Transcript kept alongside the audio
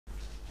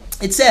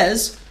It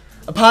says,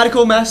 a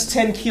particle mass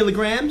 10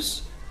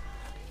 kilograms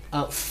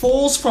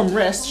falls from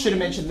rest, should have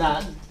mentioned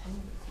that.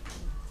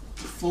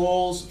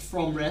 Falls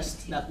from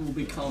rest, that will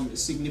become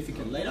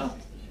significant later.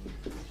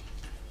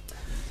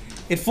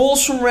 It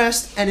falls from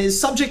rest and is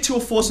subject to a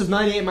force of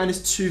 98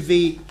 minus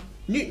 2v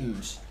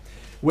newtons,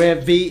 where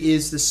v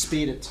is the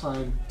speed at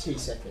time t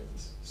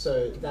seconds.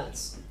 So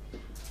that's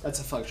a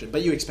function,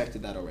 but you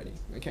expected that already,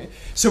 okay?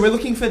 So we're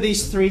looking for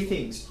these three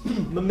things.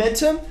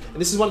 Momentum,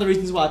 and this is one of the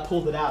reasons why I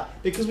pulled it out,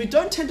 because we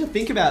don't tend to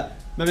think about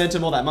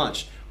momentum all that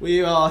much.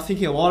 We are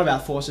thinking a lot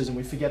about forces and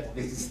we forget that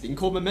there's this thing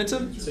called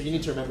momentum, so you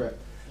need to remember it.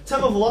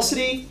 Terminal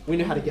velocity, we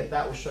know how to get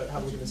that, we'll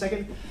have a look in a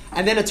second.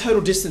 And then a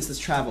total distance that's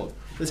traveled.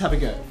 Let's have a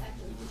go.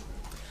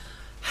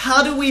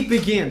 How do we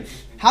begin?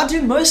 How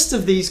do most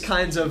of these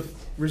kinds of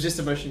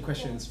resistive motion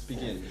questions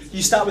begin?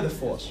 You start with a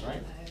force,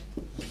 right?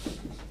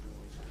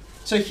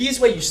 So here's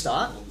where you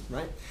start,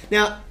 right?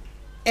 Now,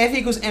 F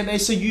equals ma,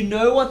 so you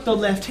know what the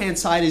left-hand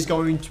side is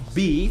going to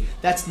be.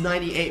 That's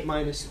 98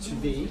 minus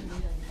 2v.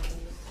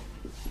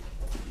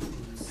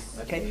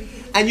 Okay?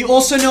 And you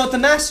also know what the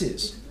mass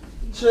is.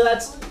 So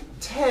that's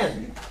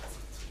 10.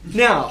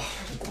 Now,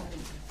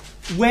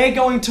 we're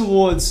going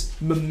towards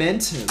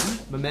momentum.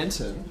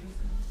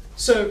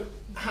 So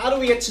how do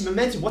we get to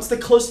momentum? What's the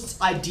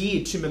closest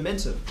idea to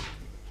momentum?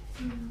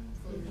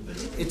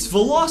 It's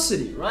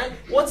velocity, right?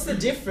 What's the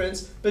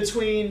difference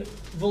between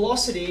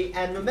velocity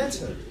and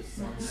momentum?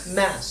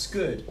 Mass,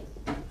 good.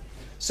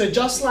 So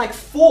just like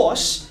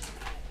force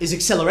is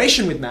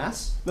acceleration with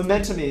mass,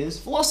 momentum is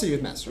velocity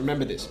with mass.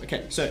 Remember this.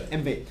 Okay, so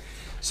mv.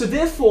 So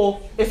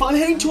therefore, if I'm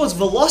heading towards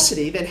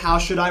velocity, then how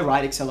should I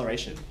write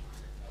acceleration?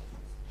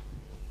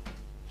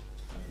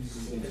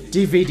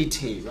 dv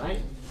dt, right?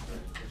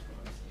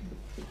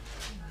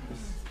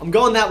 I'm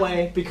going that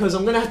way because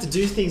I'm going to have to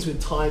do things with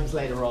times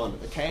later on,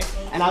 okay?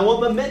 And I want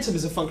momentum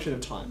as a function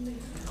of time.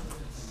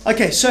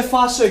 Okay, so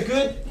far so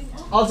good.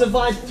 I'll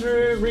divide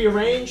through,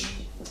 rearrange.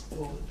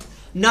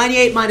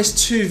 98 minus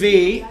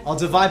 2v, I'll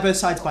divide both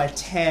sides by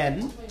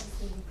 10.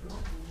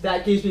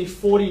 That gives me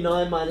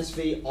 49 minus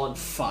v on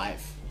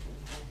 5.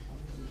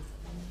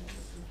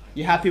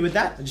 You happy with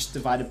that? I just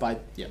divided by,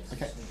 yeah,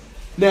 okay.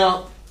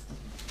 Now,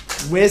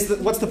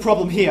 what's the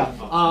problem here?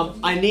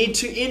 I need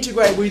to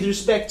integrate with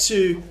respect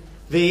to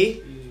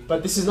v,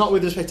 but this is not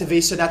with respect to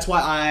v, so that's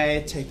why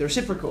I take the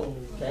reciprocal.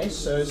 Okay,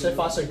 so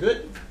far so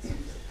good.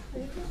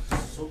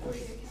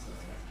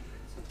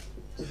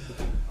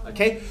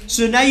 Okay,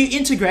 so now you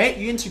integrate,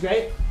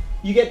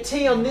 you get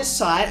t on this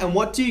side, and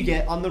what do you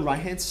get on the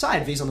right-hand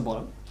side? V's on the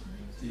bottom.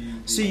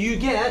 So you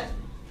get,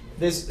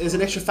 there's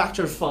an extra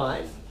factor of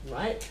 5,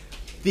 right?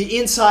 The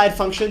inside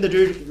function, the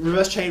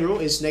reverse chain rule,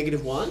 is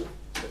 -1,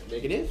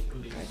 negative.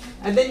 Okay.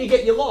 And then you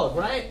get your log,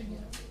 right?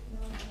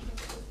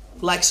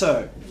 Like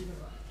so.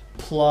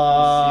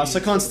 Plus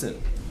a constant.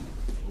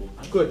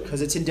 Good,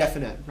 because it's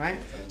indefinite, right?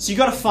 So you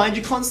got to find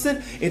your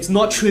constant. It's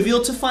not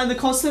trivial to find the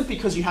constant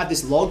because you have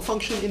this log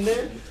function in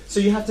there. So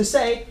you have to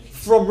say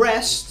from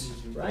rest,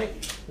 right?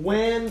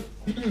 When,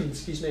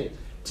 excuse me,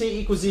 t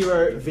equals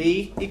 0,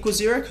 v equals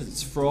 0 because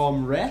it's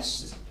from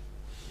rest.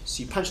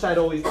 So you punch that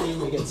all in,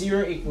 you get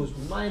 0 equals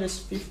minus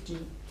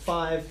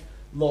 55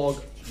 log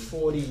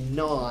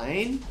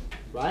 49,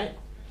 right?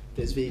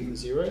 There's v equals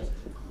 0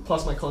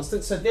 plus my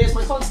constant. So there's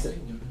my constant.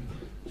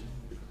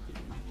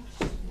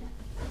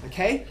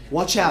 Okay,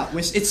 watch out.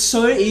 It's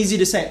so easy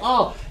to say,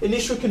 oh,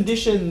 initial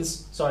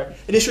conditions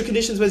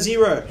were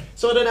 0,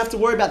 so I don't have to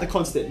worry about the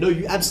constant. No,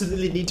 you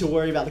absolutely need to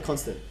worry about the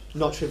constant.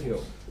 Not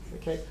trivial.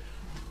 Okay,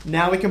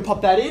 now we can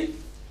pop that in.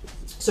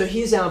 So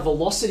here's our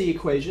velocity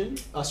equation,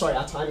 our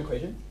time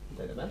equation,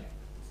 take that back,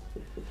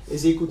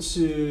 is equal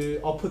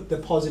to, I'll put the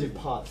positive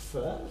part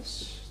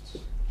first.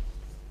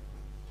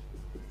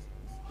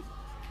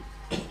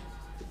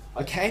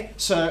 Okay,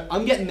 so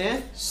I'm getting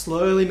there,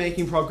 slowly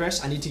making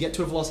progress. I need to get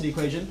to a velocity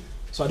equation.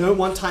 So I don't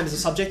want time as a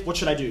subject. What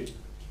should I do?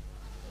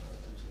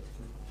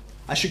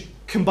 I should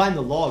combine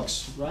the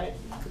logs, right?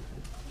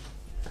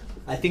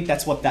 I think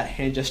that's what that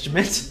hand gesture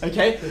meant,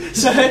 okay?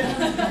 So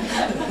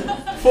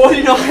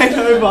 49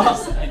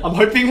 over, I'm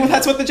hoping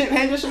that's what the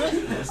hand gesture meant.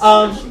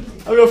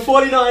 I've got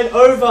 49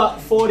 over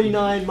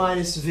 49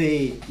 minus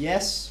v.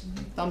 Yes?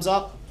 Thumbs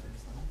up?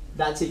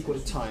 That's equal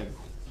to time,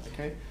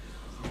 okay?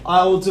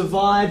 I will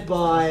divide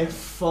by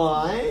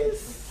 5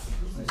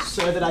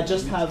 so that I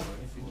just have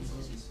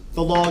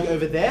the log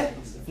over there.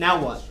 Now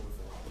what?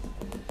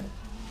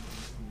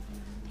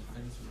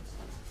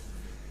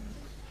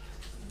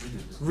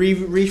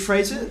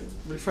 Rephrase it,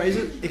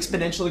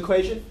 exponential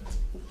equation.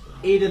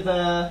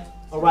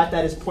 I'll write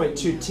that as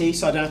 0.2t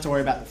so I don't have to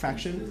worry about the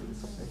fraction.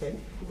 Okay,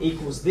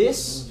 equals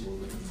this.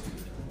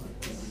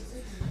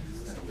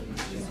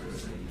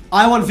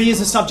 I want v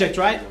as a subject,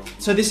 right?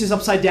 So this is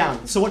upside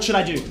down. So what should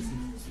I do?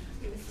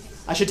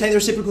 I should take the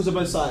reciprocals of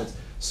both sides.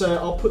 So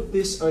I'll put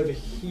this over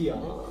here.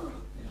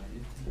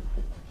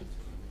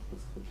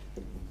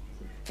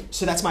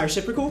 So that's my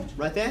reciprocal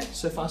right there.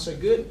 So far so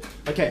good.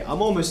 Okay,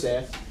 I'm almost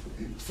there.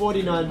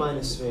 49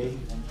 minus v.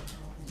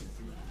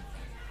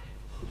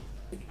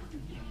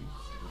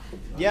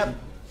 Yep.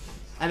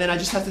 And then I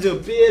just have to do a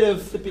bit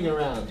of flipping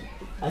around.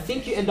 I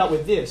think you end up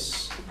with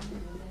this.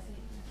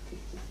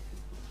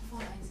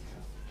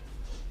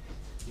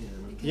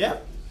 Yeah?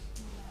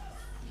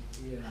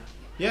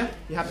 Yeah?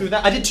 You happy with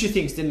that? I did two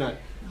things, didn't I?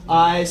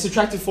 I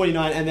subtracted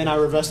 49 and then I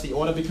reversed the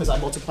order because I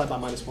multiplied by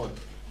 -1.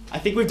 I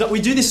think we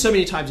do this so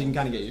many times you can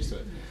kind of get used to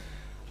it.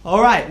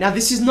 Alright, now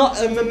this is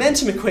not a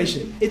momentum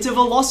equation. It's a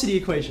velocity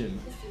equation.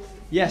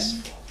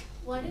 Yes?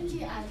 Why didn't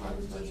you add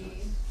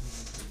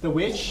mg? The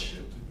which?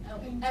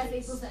 F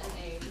equals to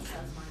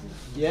ma.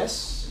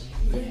 Yes?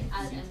 You didn't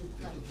add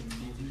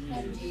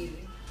mg.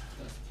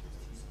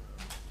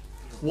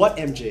 What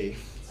mg?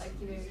 Like,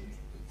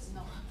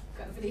 no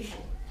gravity.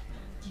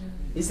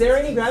 Is there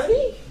any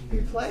gravity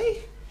in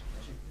play?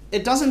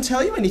 It doesn't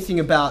tell you anything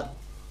about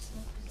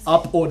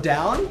up or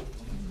down.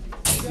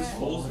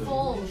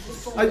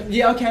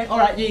 Yeah, okay,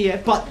 alright,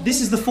 yeah. But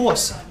this is the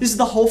force. This is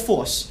the whole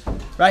force,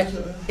 right?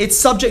 It's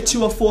subject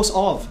to a force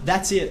of.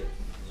 That's it.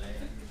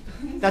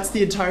 That's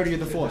the entirety of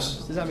the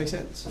force. Does that make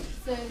sense?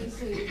 So it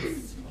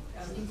includes...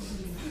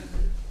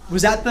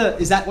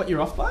 Is that what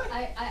you're off by?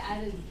 I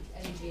added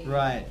mg.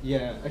 Right,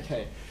 yeah,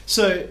 okay.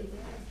 So,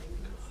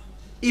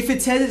 if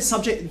it says it's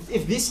subject,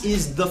 if this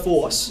is the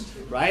force,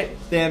 right,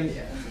 then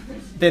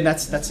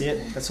that's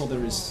it. That's all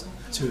there is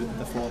to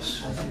the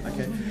force.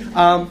 Okay.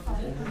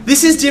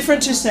 This is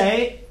different to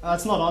say,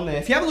 it's not on there.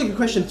 If you have a look at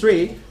question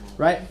 3,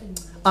 right,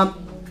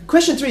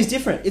 question 3 is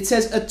different. It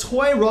says a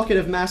toy rocket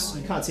of mass,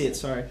 you can't see it,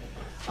 sorry.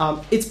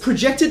 It's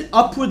projected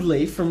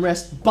upwardly from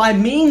rest by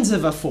means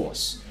of a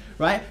force.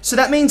 Right? So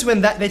that means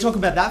when they talk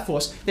about that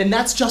force, then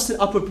that's just an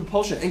upward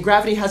propulsion, and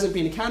gravity hasn't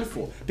been accounted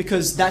for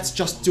because that's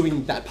just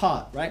doing that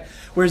part, right?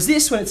 Whereas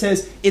this, when it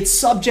says it's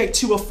subject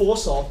to a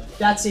force of,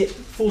 that's it,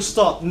 full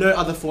stop, no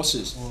other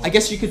forces. I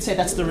guess you could say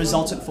that's the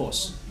resultant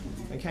force,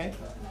 okay?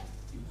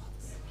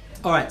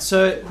 All right,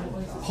 so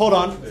hold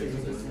on.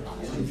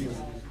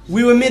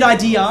 We were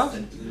mid-idea.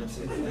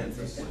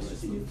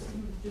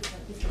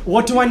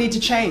 What do I need to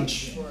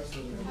change?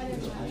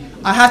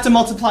 I have to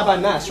multiply by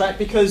mass, right?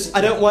 Because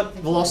I don't want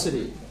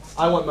velocity.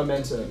 I want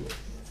momentum.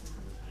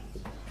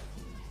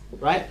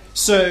 Right?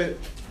 So,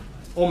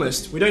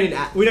 almost. We don't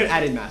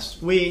add in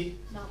mass. We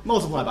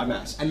multiply by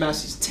mass. And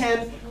mass is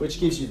 10, which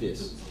gives you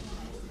this.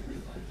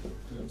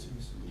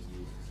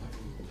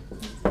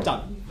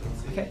 Done.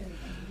 Okay?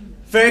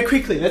 Very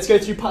quickly, let's go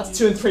through parts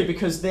 2 and 3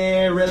 because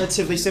they're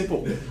relatively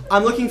simple.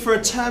 I'm looking for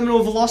a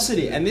terminal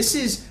velocity. And this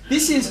is,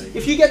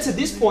 if you get to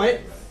this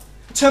point,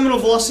 terminal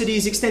velocity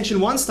is extension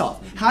 1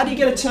 stuff. How do you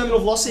get a terminal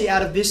velocity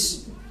out of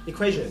this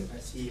equation?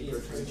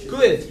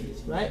 Good,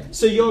 right?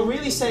 So you're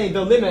really saying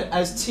the limit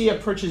as t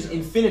approaches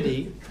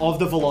infinity of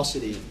the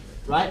velocity,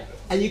 right?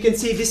 And you can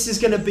see this is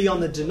going to be on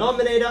the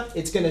denominator.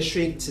 It's going to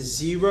shrink to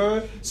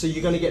 0. So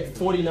you're going to get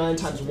 49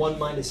 times 1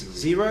 minus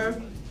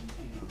 0,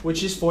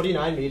 which is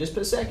 49 meters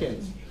per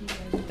second.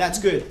 That's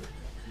good.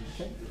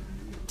 Okay.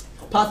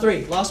 Part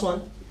 3, last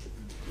one.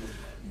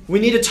 We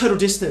need a total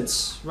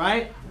distance,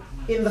 right?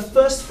 In the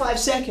first 5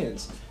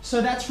 seconds.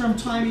 So that's from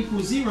time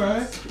equals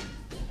 0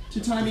 to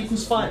time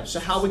equals 5. So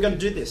how are we going to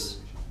do this?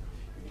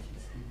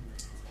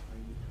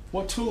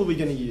 What tool are we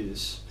going to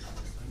use?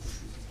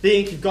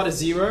 Think you've got a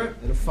 0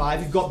 and a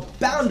 5. You've got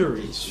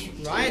boundaries,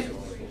 right?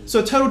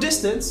 So total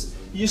distance,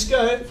 you just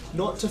go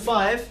 0 to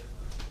 5,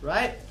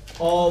 right,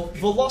 of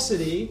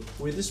velocity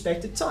with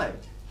respect to time.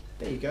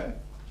 There you go.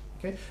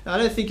 Okay. Now I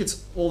don't think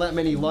it's all that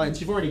many lines.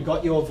 You've already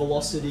got your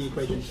velocity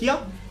equation here.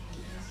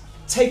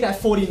 Take that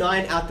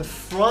 49 out the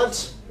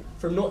front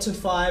from 0 to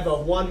 5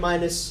 of 1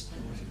 minus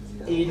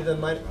e to the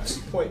minus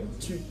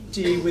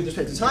 0.2t with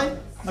respect to time.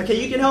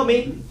 Okay, you can help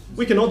me.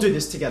 We can all do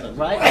this together,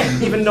 right?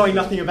 Even knowing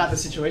nothing about the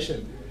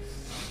situation.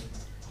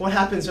 What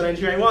happens when I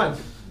integrate 1?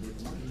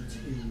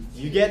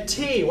 You get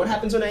t. What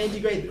happens when I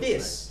integrate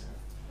this?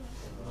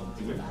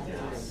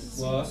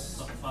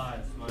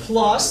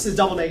 Plus the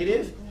double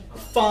negative.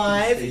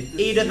 5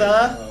 e to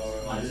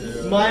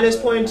the minus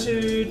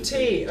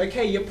 0.2t.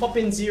 Okay, you pop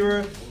in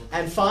 0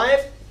 and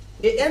 5,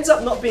 it ends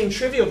up not being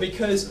trivial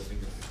because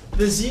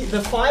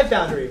the 5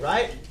 boundary,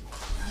 right?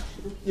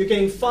 You're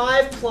getting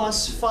 5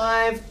 plus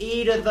 5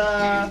 e to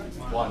the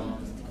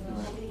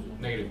 1.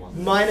 Negative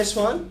 1. Minus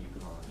 1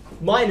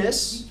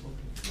 minus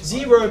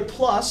 0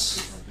 plus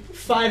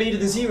 5 e to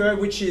the 0,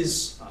 which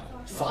is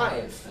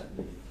 5.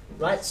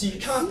 Right? So you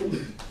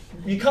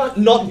can't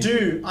not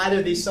do either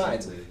of these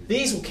sides.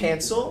 These will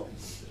cancel,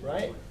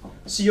 right?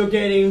 So you're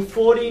getting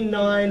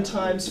 49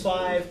 times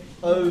 5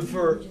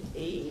 over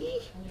e.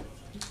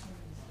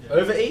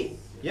 Over e?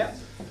 Yeah.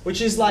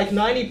 Which is like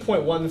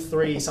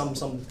 90.13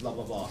 some blah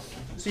blah blah.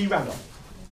 So you round off.